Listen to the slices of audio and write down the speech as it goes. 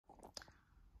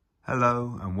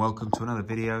Hello and welcome to another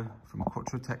video from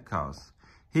Quattro Tech Cars.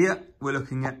 Here we're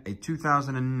looking at a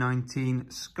 2019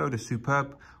 SKODA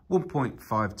Superb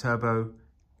 1.5 turbo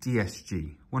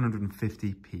DSG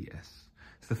 150 PS.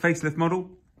 It's the facelift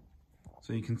model,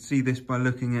 so you can see this by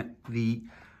looking at the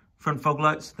front fog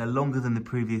lights. They're longer than the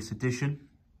previous edition.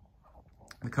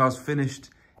 The car's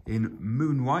finished in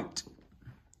moon white,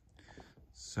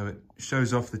 so it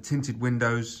shows off the tinted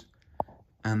windows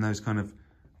and those kind of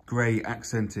grey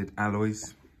accented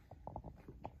alloys.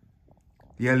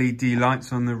 The LED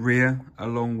lights on the rear,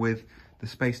 along with the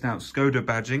spaced out SKODA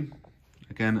badging,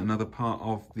 again another part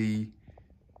of the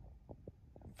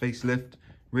facelift,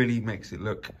 really makes it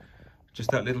look just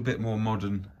that little bit more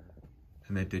modern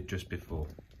than they did just before.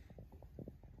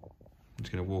 I'm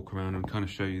just going to walk around and kind of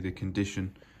show you the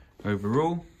condition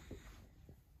overall.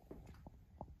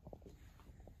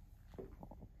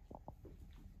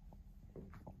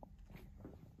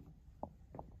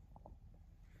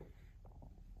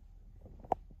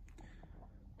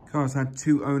 Car's had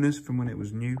two owners from when it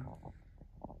was new.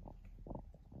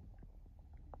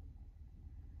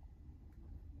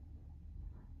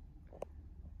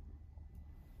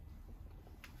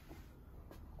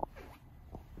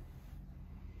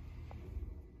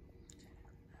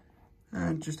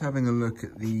 And just having a look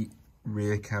at the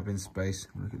rear cabin space,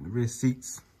 look at the rear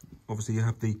seats. Obviously you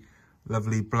have the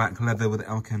lovely black leather with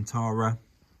Alcantara.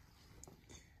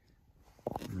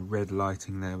 And the red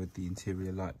lighting there with the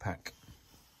interior light pack.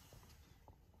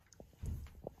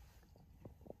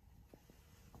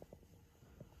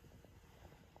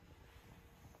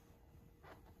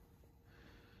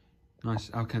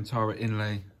 Nice Alcantara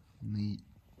inlay on the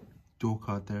door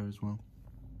card there as well.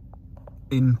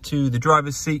 Into the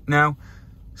driver's seat now,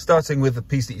 starting with the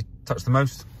piece that you touch the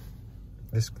most.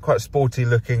 This quite sporty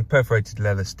looking perforated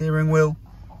leather steering wheel.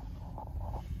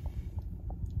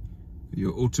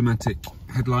 Your automatic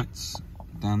headlights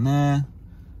down there.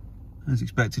 As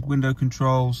expected, window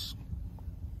controls.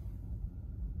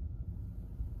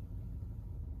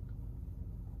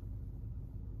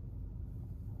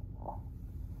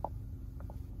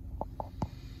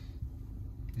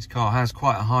 This car has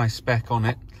quite a high spec on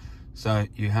it, so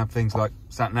you have things like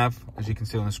sat nav, as you can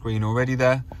see on the screen already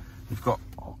there. We've got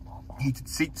heated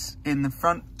seats in the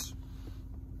front,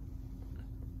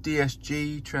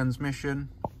 DSG transmission,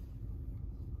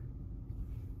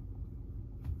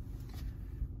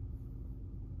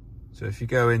 so if you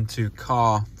go into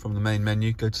car from the main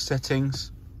menu, go to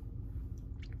settings,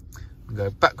 and go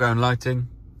background lighting.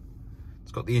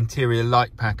 It's got the interior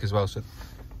light pack as well, so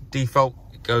default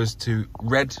goes to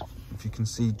red. If you can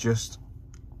see just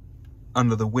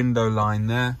under the window line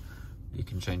there, you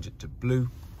can change it to blue.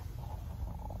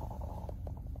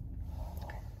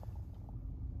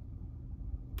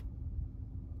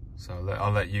 So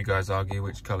I'll let you guys argue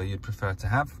which colour you'd prefer to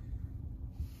have.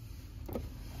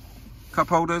 Cup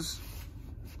holders.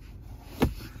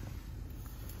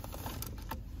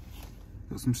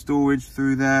 Got some storage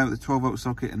through there with a 12-volt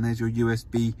socket, and there's your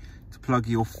USB to plug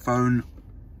your phone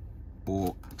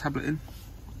or tablet in.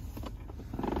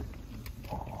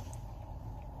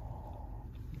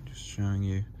 Just showing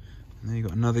you. And there you've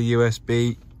got another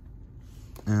USB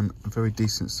and a very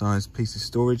decent sized piece of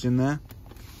storage in there.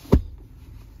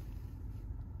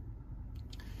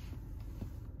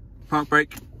 Park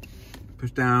brake,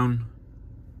 push down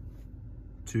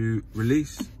to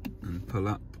release and pull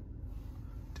up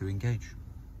to engage.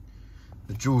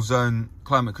 The dual zone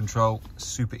climate control,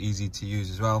 super easy to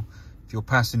use as well. If your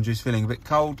passenger's feeling a bit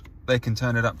cold, they can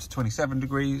turn it up to 27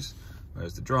 degrees,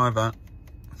 whereas the driver,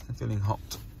 if they're feeling hot,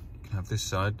 you can have this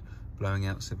side blowing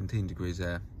out 17 degrees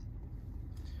air.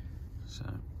 So,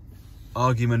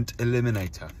 argument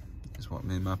eliminator is what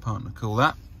me and my partner call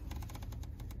that.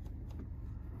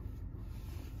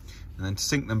 And then to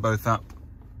sync them both up,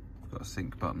 I've got a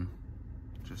sync button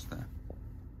just there.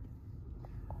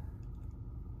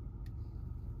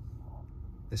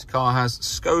 This car has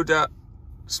SKODA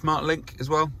Smart Link as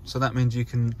well, so that means you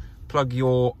can plug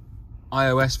your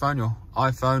iOS phone, your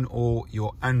iPhone or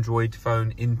your Android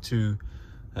phone into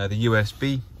the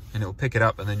USB, and it will pick it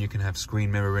up, and then you can have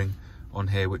screen mirroring on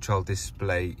here, which I'll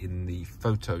display in the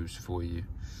photos for you.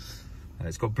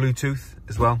 It's got Bluetooth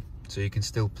as well, so you can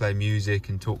still play music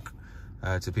and talk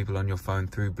to people on your phone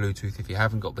through Bluetooth. If you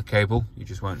haven't got the cable, you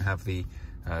just won't have the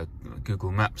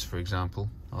Google Maps, for example,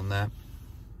 on there.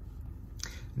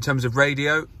 In terms of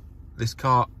radio, this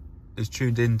car is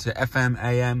tuned into FM,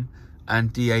 AM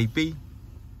and DAB.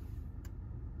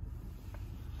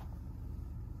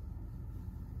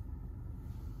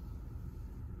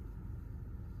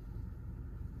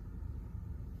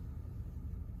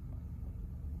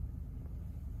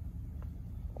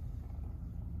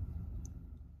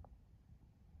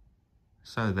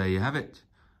 So there you have it.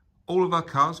 All of our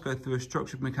cars go through a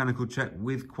structured mechanical check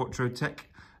with Quattro Tech.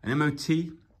 An MOT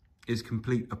is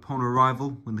complete upon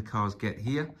arrival when the cars get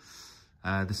here.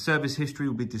 The service history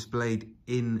will be displayed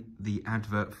in the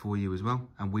advert for you as well,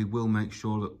 and we will make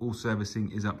sure that all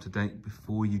servicing is up to date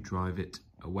before you drive it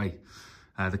away.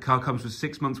 The car comes with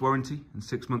 6 months warranty and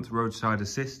 6 months roadside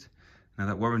assist. Now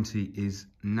that warranty is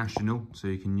national, so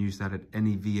you can use that at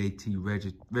any VAT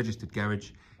registered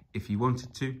garage if you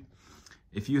wanted to.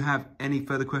 If you have any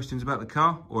further questions about the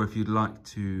car, or if you'd like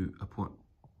to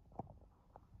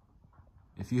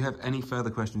if you have any further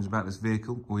questions about this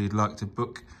vehicle, or you'd like to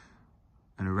book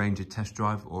and arrange a test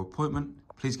drive or appointment,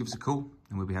 please give us a call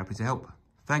and we'll be happy to help.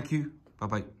 Thank you.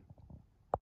 Bye-bye.